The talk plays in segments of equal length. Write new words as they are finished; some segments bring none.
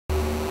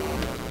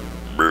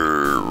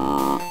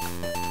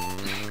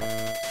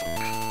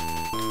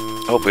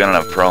Hope we don't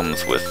have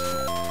problems with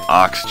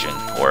oxygen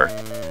or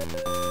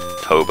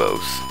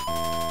hobos.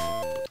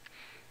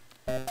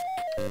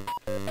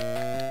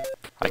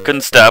 I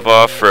couldn't stop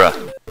off for a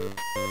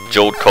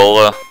Jolt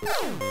Cola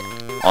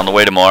on the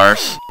way to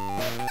Mars.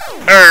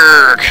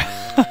 Erg!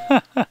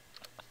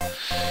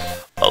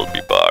 I'll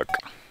be back.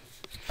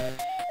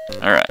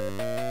 Alright.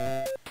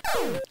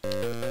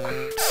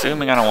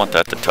 Assuming I don't want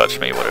that to touch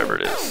me, whatever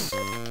it is.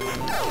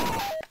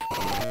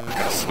 I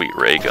got a sweet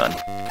ray gun.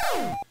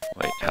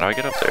 Wait, how do I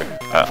get up there?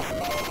 Oh.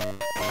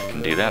 I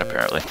can do that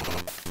apparently.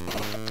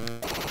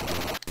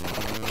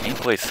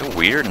 Gameplay's so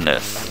weird in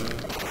this.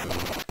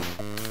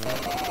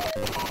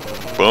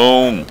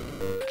 Boom!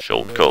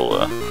 Jolt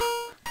Cola.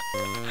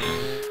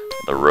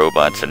 The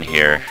robots in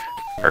here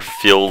are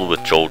filled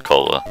with Jolt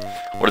Cola.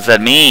 What does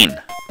that mean?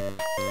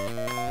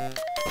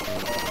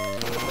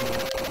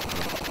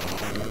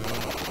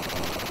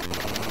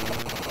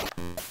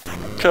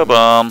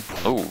 Kabam!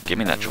 Oh, give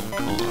me that Jolt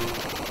Cola.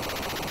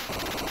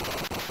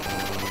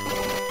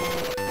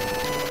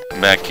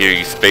 Come back here,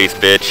 you space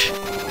bitch.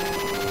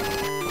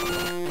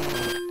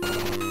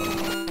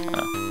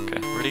 Oh,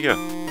 okay. Where'd he go?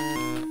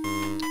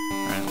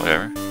 Alright,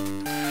 whatever.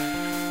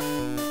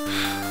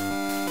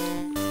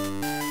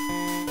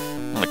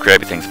 One of the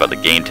crappy things about the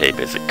game tape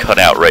is it cut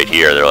out right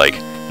here. They're like,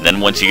 and then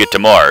once you get to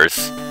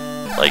Mars,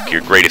 like,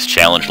 your greatest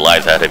challenge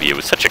lies ahead of you. It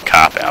was such a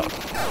cop-out.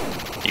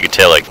 You could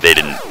tell, like, they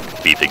didn't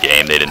beat the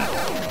game. They didn't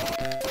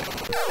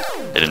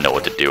know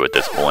what to do at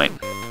this point.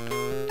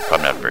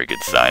 Probably not a very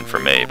good sign for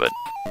me, but...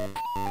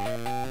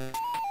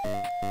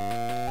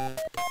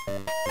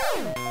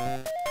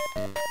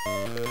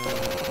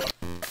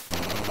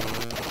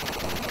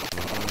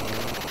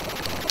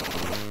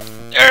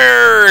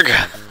 Erg!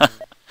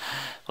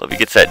 Well, if he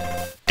gets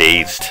that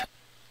dazed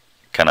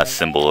kind of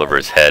symbol over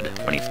his head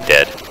when he's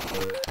dead.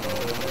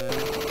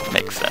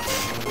 Makes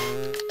sense.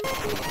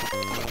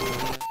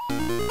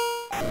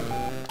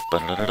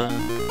 Ba-da-da-da.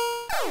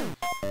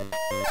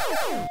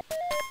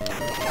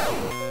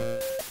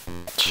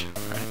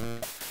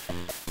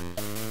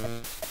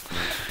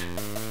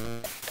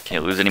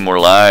 Can't lose any more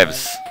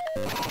lives.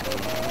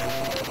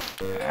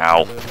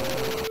 Ow.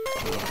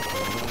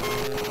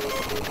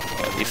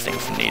 Yeah, these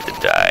things need to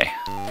die.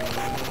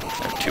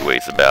 There are two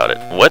ways about it.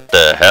 What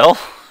the hell?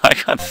 I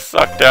got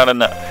sucked down in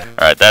the...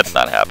 Alright, that's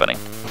not happening.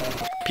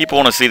 People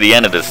want to see the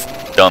end of this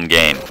dumb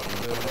game.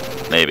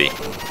 Maybe. I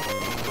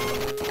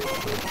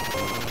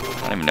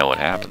don't even know what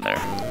happened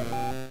there.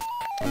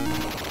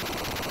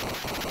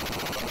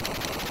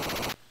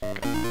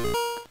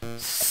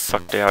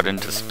 Sucked out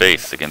into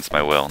space against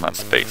my will. Not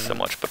space so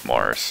much, but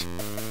Mars.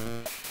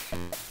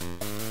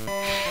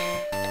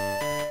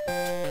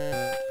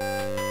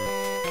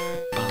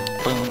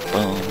 Boom,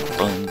 boom,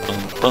 boom,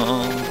 boom,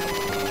 boom.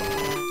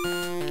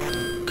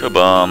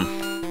 Kabam.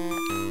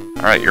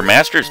 Alright, your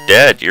master's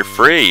dead. You're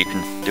free. You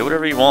can do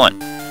whatever you want.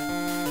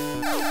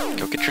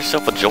 Go get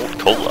yourself a Jolt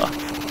Cola.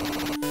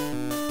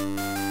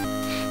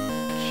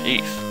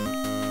 Jeez.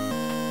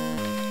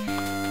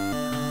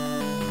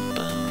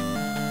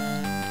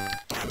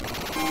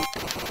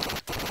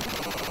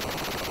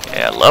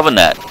 Yeah, loving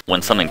that.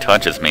 When something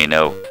touches me,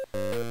 no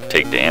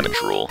take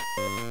damage rule.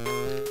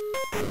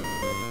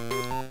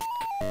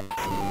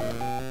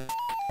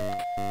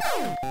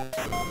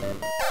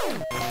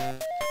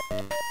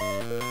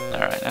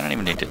 Alright, I don't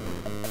even need to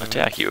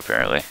attack you,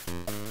 apparently.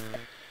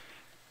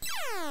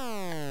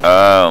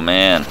 Oh,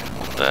 man.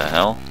 What the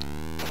hell?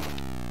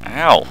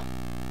 Ow!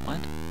 What?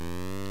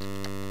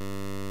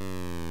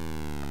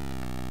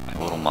 My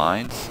little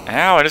mines?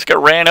 Ow, I just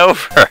got ran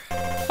over!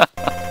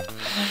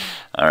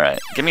 Alright,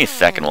 give me a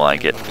second while I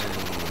get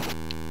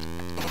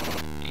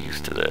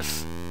used to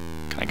this.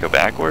 Can I go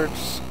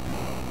backwards?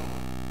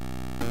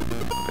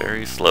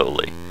 Very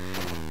slowly.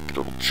 Get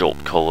a little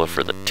Jolt Cola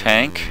for the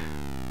tank.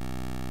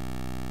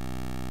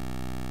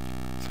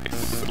 So I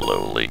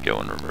slowly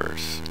go in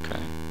reverse.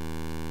 Okay.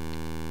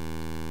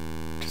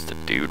 Just a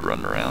dude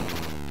running around.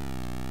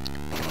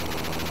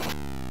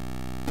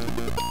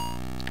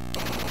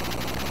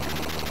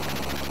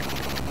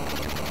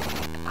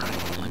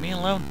 Alright, leave me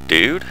alone,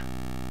 dude.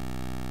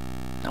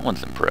 No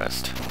one's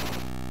impressed.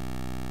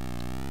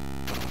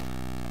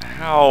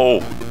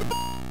 Ow!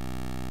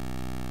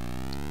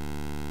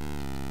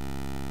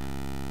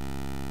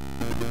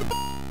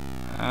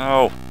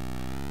 Ow!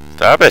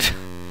 Stop it!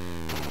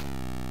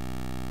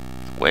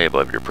 It's way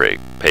above your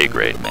pay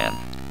grade, man.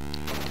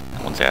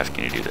 No one's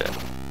asking you to do that.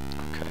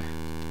 Okay.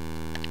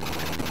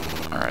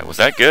 Alright, was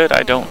that good?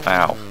 I don't...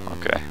 Ow.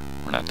 Okay,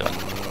 we're not done.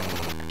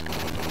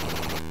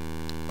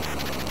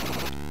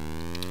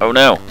 Oh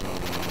no!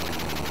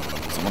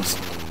 Someone's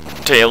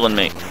tailing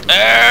me.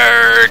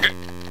 Erg!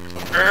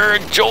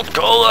 Erg! Jolt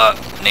Cola!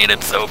 Need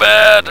it so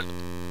bad!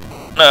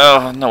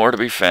 No, nowhere to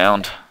be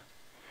found.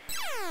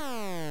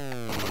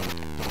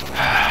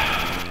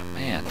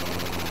 Man.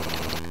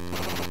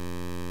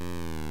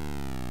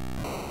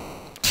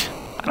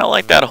 I don't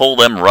like that whole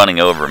them running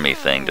over me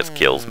thing, just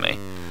kills me.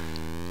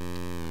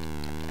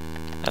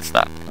 That's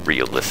not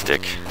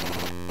realistic.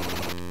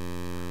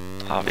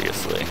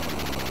 Obviously.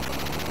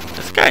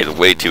 This guy is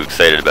way too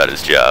excited about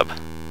his job.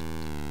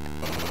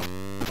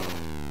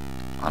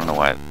 I don't know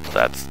why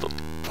that's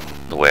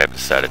the way I've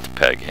decided to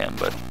peg him,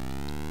 but...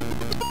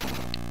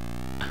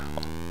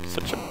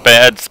 Such a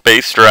bad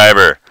space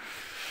driver.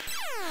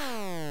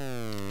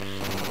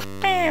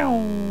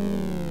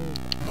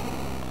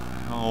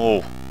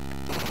 Oh.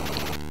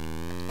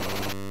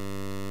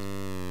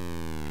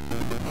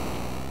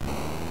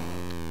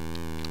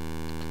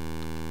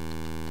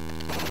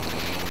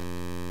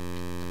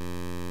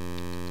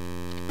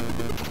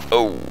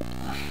 Oh.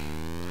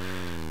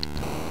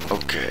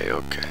 Okay,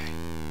 okay.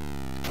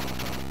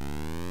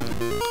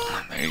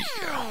 There you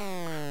go.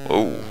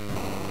 Whoa.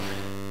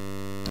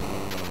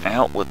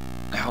 Out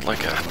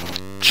like a...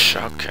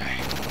 Okay.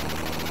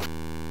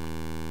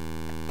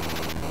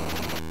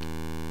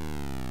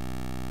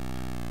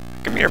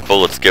 Come here,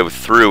 bullets go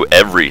through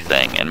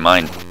everything, and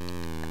mine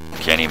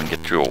can't even get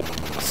through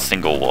a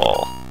single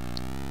wall.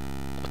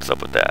 What's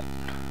up with that?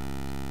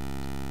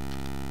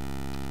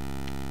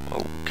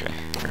 Okay,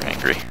 you're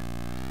angry.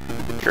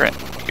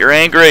 You're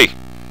angry!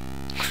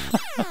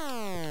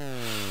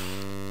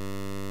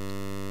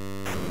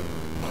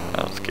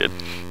 That was good.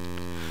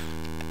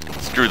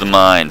 Screw the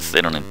mines,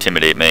 they don't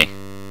intimidate me.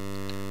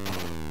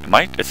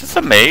 Is this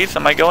a maze?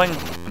 Am I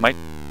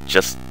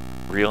just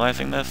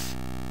realizing this?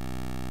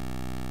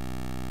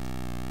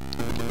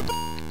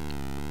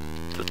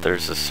 That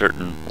there's a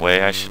certain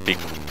way I should be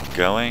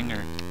going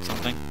or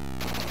something?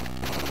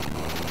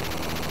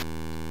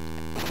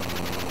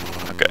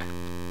 Okay.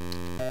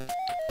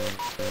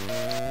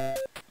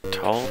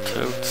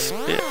 Tall-toed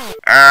spiff.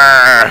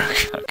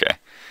 Okay.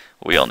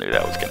 We all knew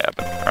that was gonna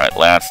happen. Alright,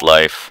 last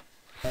life.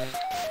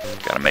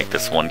 Gotta make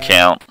this one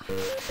count.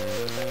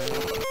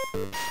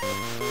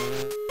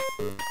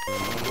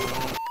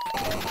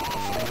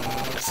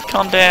 Just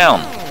calm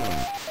down.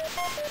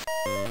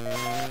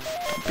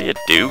 Don't be a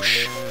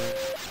douche.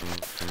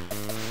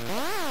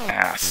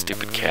 Ah,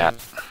 stupid cat.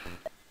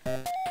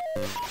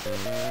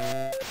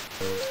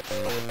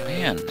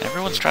 Man,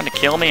 everyone's trying to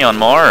kill me on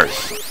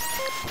Mars.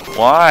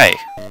 Why?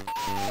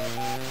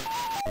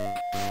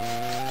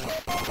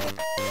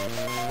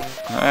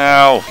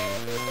 Ow!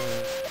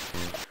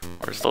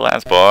 Where's the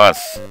last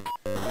boss?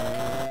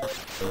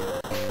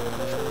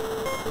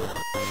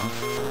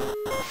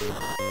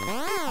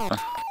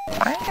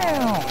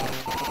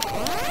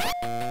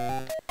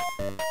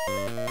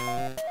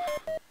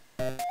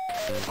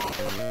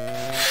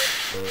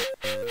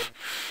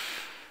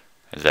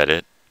 Is that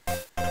it?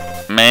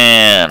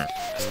 Man,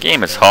 this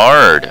game is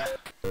hard,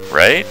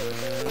 right?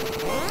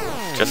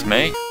 Just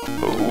me?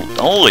 Ooh,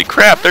 holy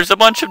crap, there's a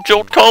bunch of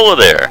Jolt Cola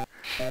there!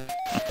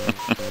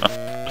 I'm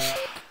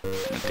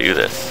gonna do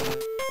this.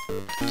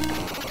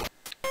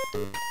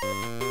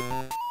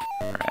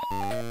 Alright.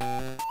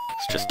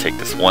 Let's just take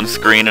this one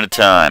screen at a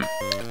time.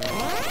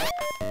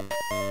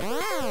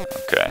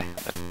 Okay,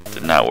 that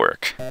did not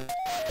work.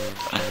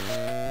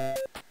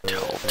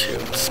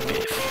 Tall-toed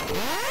spiff.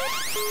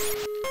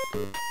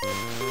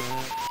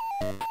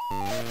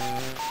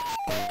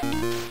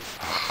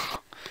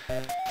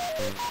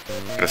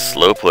 I'm gonna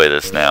slow play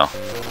this now.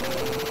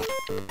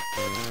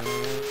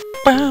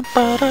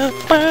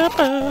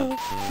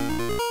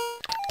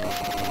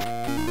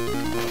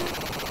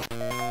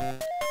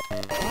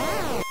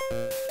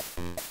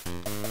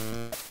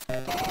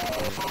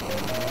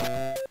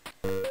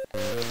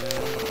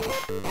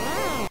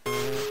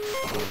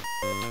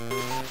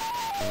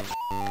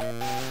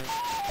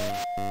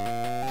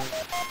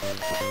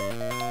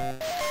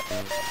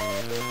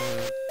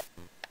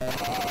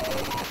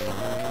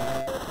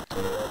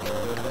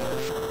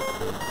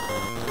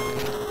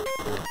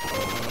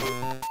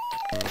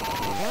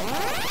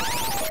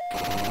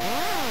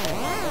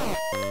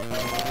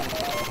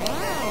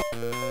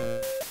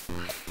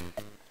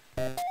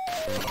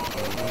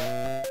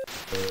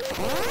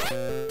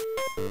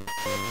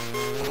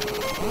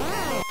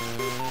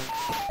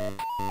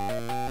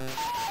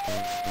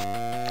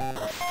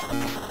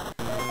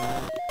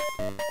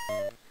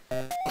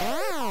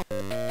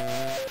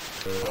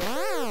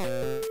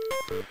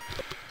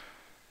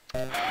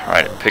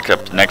 Alright, it picked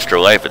up an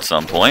extra life at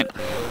some point.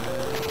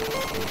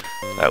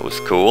 That was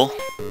cool.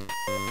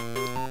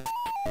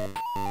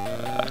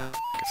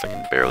 Guess I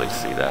can barely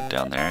see that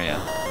down there, yeah.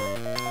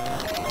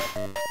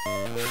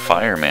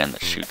 Fireman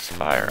that shoots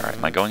fire. Alright,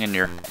 am I going in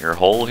your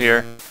hole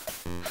here?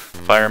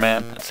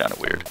 Fireman? That sounded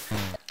weird.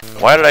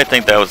 Why did I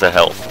think that was a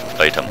health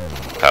item?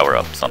 Power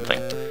up something.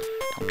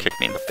 Don't kick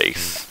me in the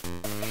face.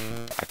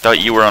 I thought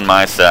you were on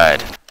my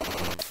side.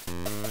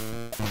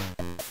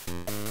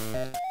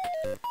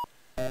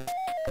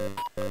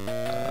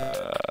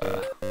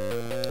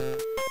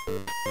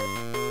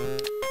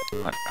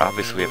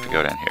 Obviously we have to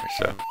go down here,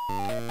 so...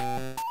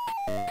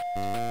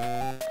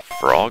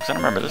 Frogs? I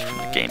don't remember this from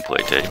the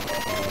gameplay tape.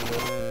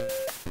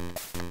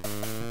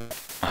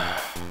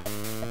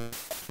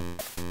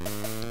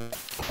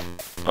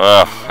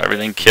 Ugh,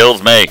 everything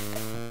kills me.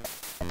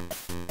 Am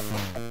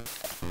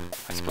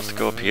I supposed to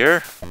go up here?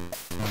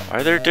 Why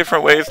are there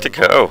different ways to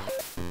go?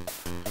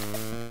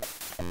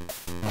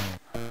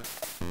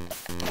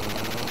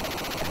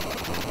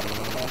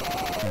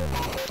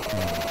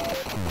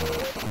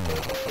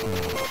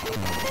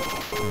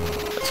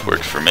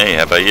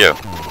 about you?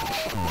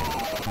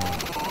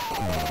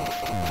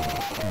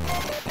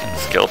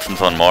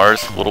 Skeletons on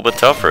Mars, a little bit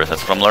tougher,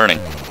 that's what I'm learning.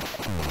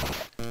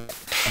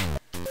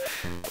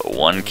 But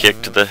one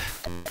kick to the...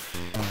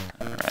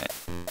 Alright.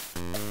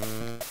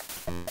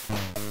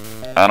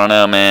 I don't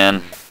know,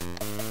 man.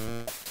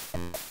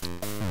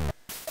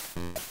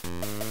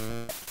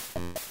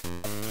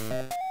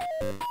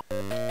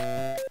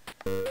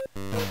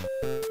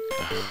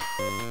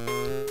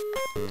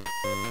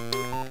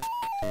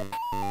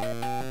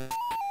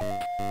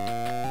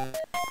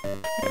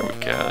 There we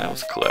go, that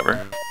was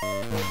clever.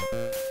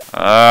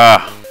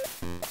 Ah,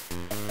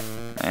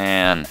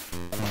 man.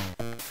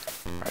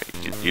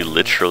 Alright, you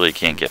literally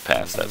can't get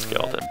past that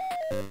skeleton.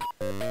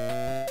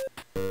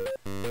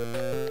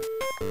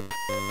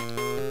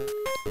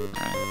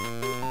 Alright.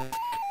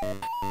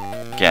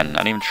 Again,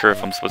 not even sure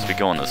if I'm supposed to be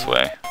going this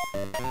way.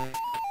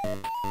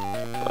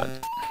 But...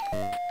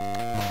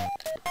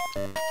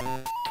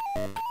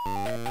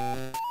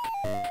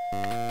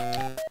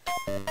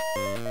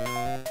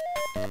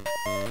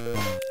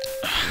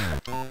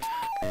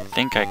 I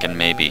think I can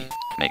maybe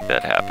make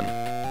that happen.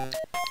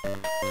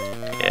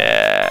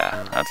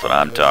 Yeah, that's what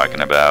I'm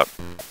talking about.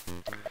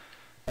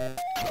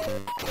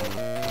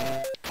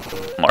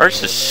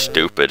 Mars is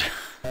stupid.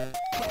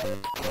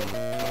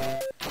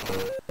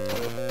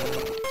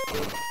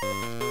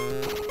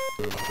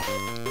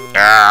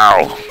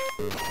 Ow!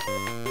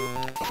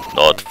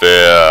 Not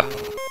fair.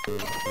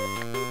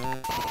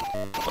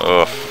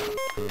 Ugh.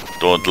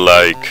 Don't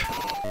like.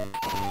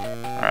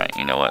 Alright,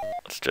 you know what?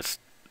 Let's just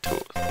do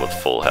it with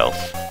full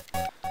health.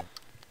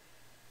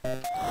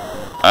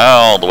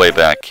 All the way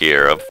back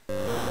here, of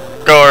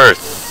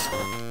course!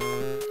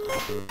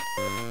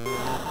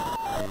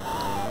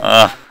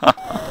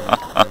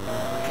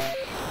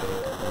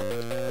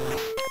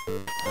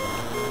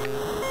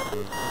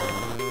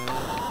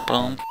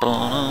 Boom,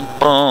 boom,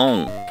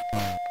 boom.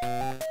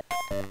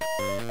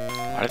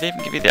 Why do they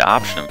even give you the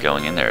option of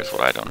going in there is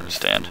what I don't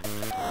understand.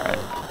 Alright.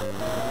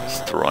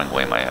 Just throwing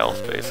away my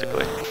health,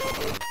 basically.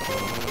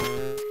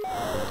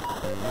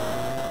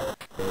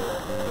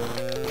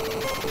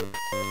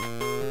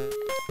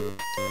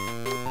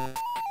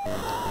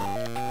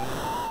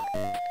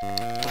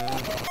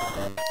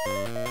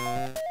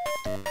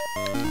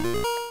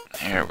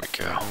 There we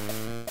go.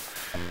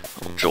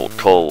 Little Jolt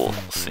Cole will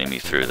see me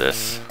through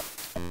this.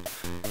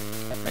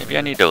 Maybe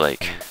I need to,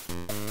 like,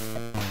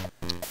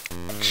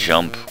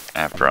 jump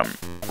after I'm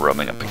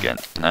rubbing up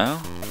against... No?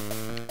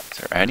 Is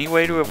there any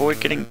way to avoid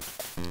getting...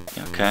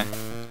 Okay.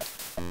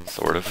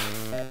 Sort of.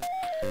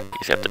 You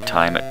just have to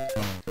time it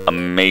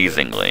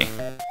amazingly.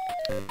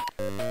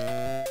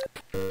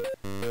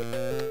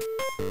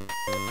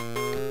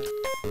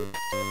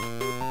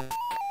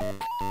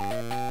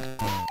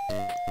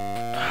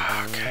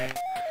 Okay.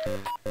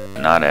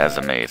 Not as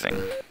amazing.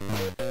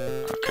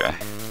 Okay. Okay.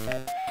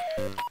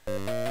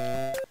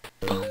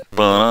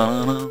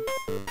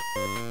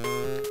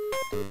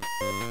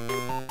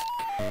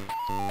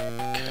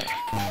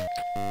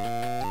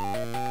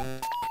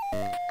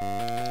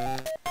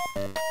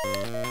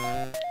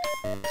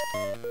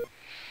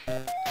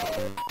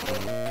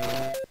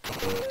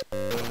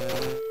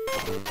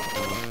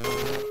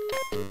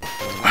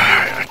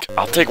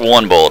 I'll take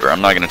one boulder.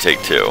 I'm not gonna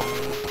take two.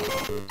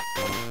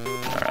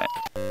 Alright.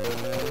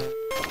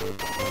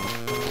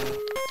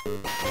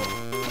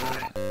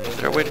 Is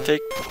there a way to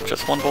take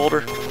just one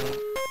boulder?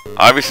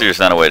 Obviously there's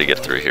not a way to get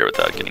through here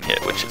without getting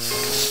hit, which is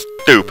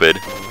stupid.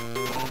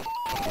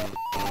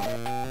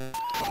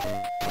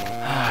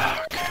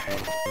 Okay.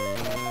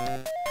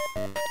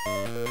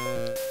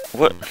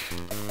 What?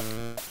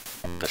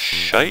 The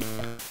shite?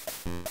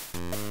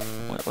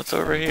 What's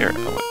over here?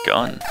 Oh, a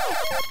gun.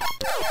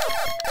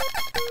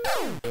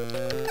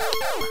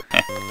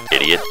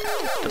 Idiot.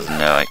 Doesn't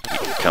know I can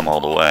come all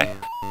the way.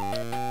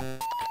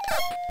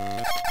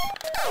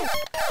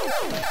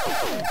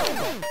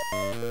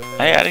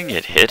 Hey, I didn't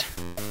get hit.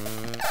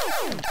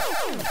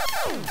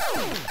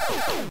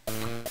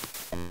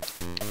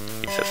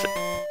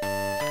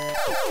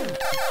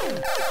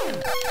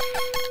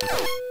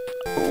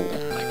 Oh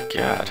my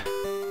god.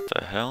 What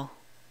the hell?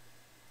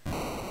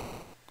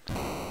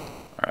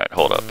 Alright,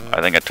 hold up.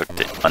 I think I took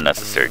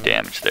unnecessary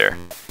damage there.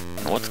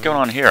 And what's going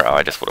on here? Oh,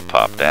 I just would have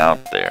popped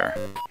out there.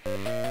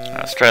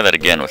 Let's try that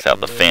again without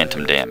the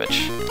phantom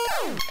damage.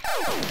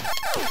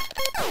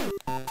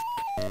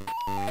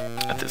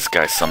 That this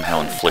guy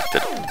somehow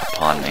inflicted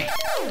upon me.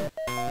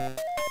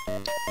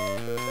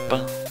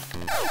 Boom.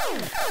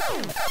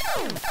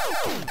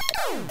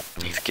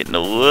 He's getting a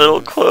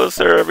little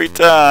closer every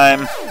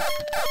time.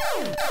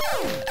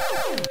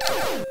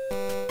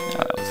 Oh,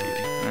 that was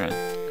easy. Alright.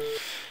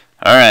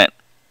 Alright.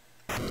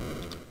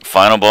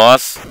 Final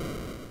boss?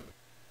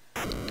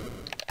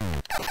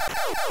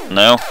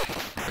 No?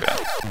 Okay.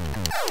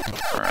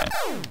 Alright.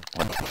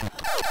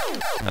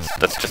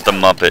 That's just a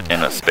Muppet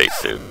in a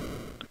spacesuit.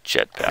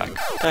 Jetpack.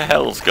 What the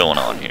hell's going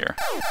on here?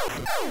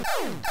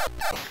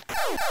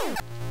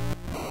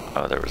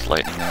 Oh, there was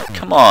lightning there.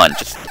 Come on,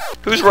 just...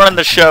 Who's running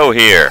the show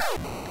here?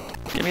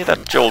 Give me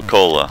that Jolt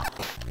Cola.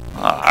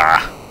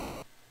 Ah.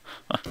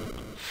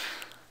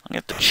 I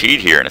have to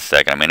cheat here in a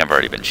second. I mean, I've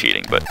already been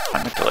cheating, but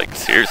I'm going to have to, like,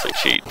 seriously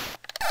cheat.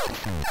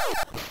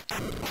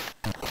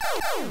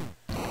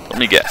 Let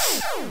me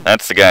guess.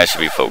 That's the guy I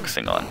should be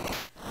focusing on.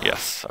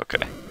 Yes,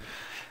 okay.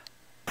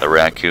 The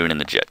raccoon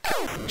and the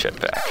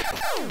jetpack.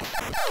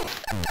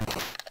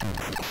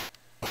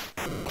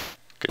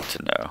 Good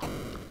to know.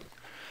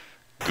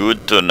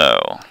 Good to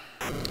know.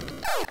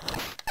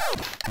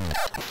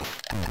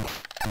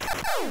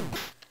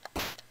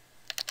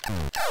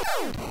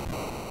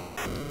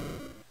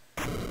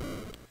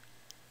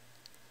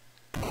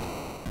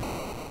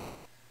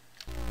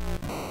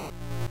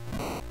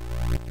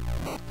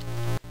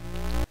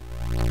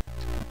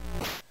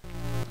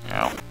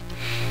 Ow.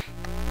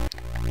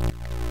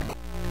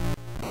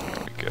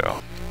 There we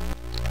go.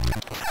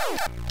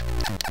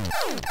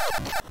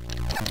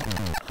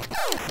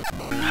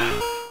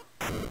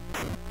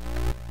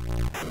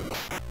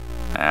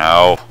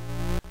 Ow.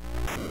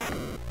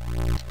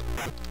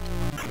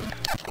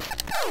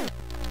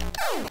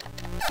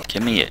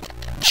 Give me it.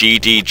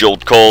 GD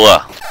Jolt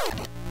Cola.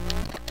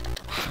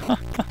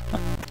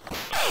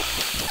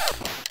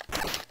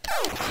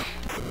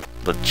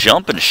 The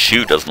jump and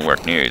shoot doesn't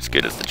work near as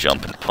good as the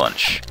jump and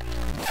punch.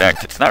 In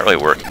fact, it's not really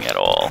working at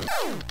all.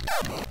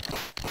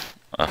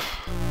 Ugh.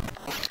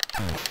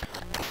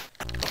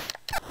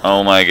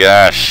 Oh my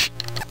gosh.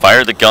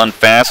 Fire the gun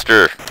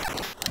faster,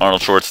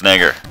 Arnold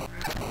Schwarzenegger.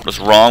 What's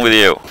wrong with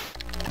you?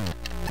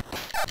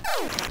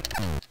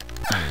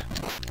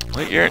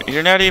 Wait,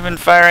 you're not even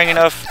firing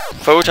enough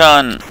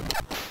photon.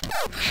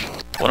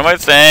 What am I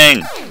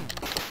saying?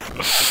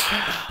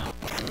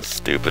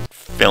 Stupid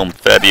film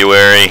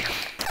February.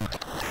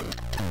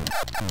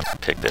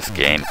 Pick this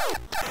game.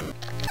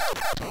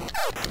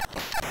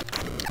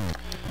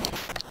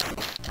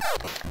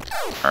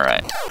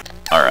 Alright.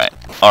 Alright.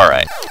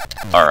 Alright.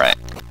 Alright.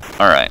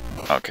 Alright.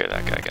 Okay,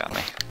 that guy got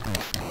me.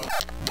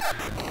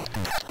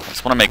 I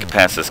just want to make it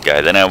past this guy,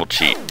 then I will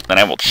cheat. Then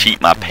I will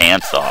cheat my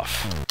pants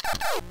off.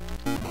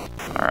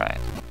 Alright.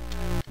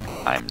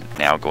 I'm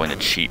now going to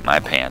cheat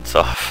my pants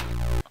off.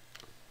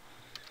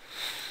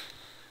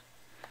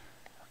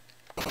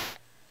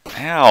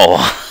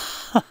 Ow!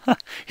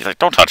 He's like,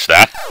 don't touch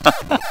that.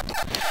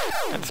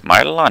 That's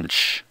my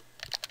lunch.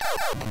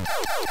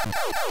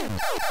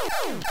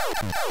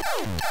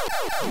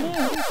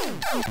 Yeah,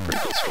 that's a pretty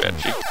good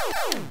strategy.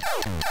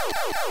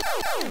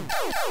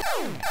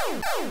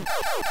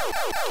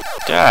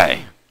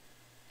 Die.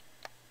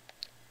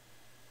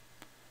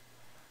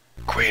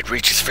 Quaid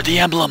reaches for the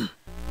emblem.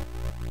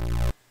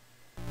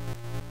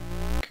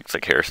 Looks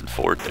like Harrison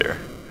Ford there.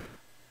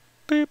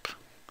 Boop.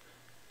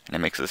 And it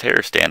makes his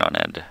hair stand on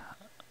end.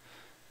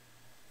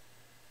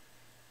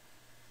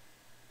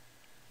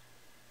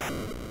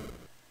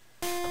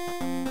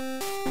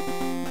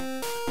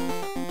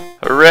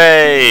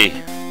 Hooray!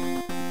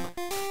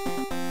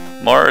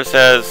 Mars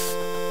has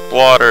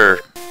water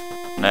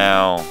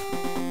now.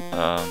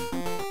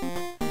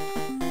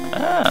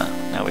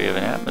 Now we have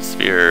an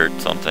atmosphere or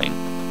something.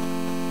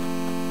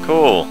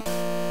 Cool.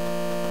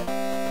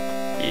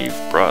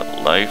 You've brought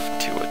life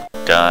to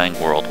a dying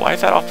world. Why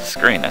is that off the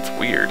screen? That's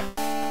weird.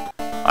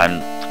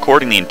 I'm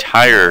recording the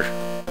entire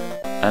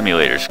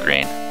emulator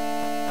screen.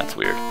 That's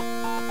weird.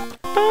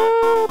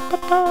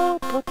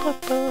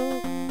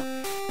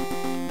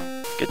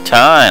 Good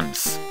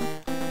times.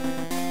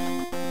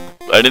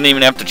 I didn't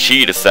even have to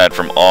cheat aside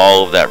from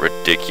all of that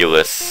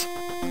ridiculous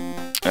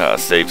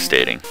save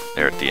stating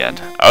there at the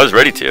end. I was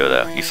ready to,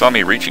 though. You saw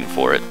me reaching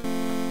for it.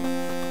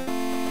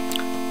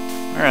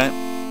 Alright.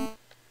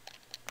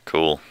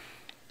 Cool.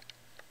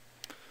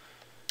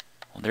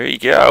 Well, there you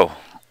go.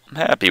 I'm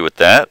happy with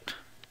that.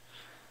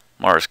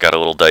 Mars got a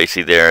little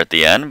dicey there at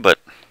the end, but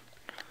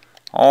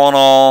all in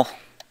all,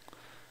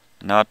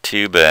 not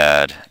too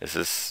bad. Is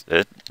this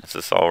it? Is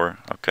this all we're...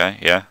 Okay,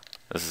 yeah.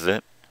 This is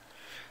it.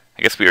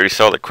 I guess we already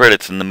saw the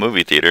credits in the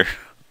movie theater.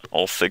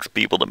 All 6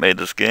 people that made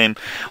this game.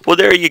 Well,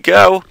 there you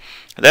go.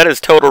 That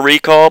is Total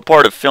Recall,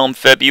 part of Film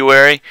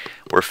February.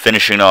 We're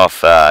finishing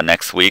off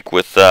next week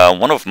with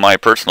one of my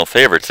personal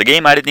favorites. A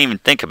game I didn't even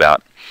think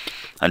about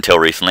until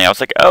recently. I was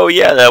like, oh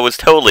yeah, that was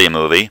totally a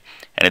movie.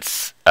 And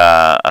it's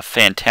a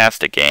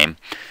fantastic game.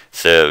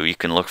 So you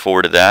can look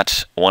forward to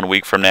that 1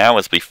 week from now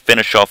as we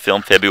finish off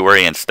Film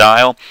February in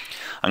style.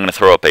 I'm going to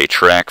throw up a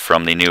track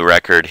from the new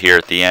record here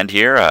at the end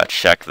here.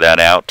 Check that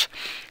out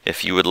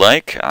if you would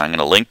like. I'm going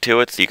to link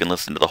to it so you can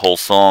listen to the whole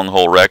song,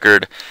 whole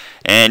record.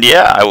 And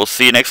yeah, I will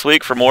see you next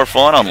week for more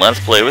fun on Let's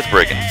Play with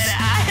Brigands.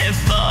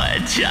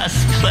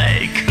 Just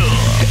play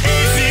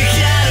cool.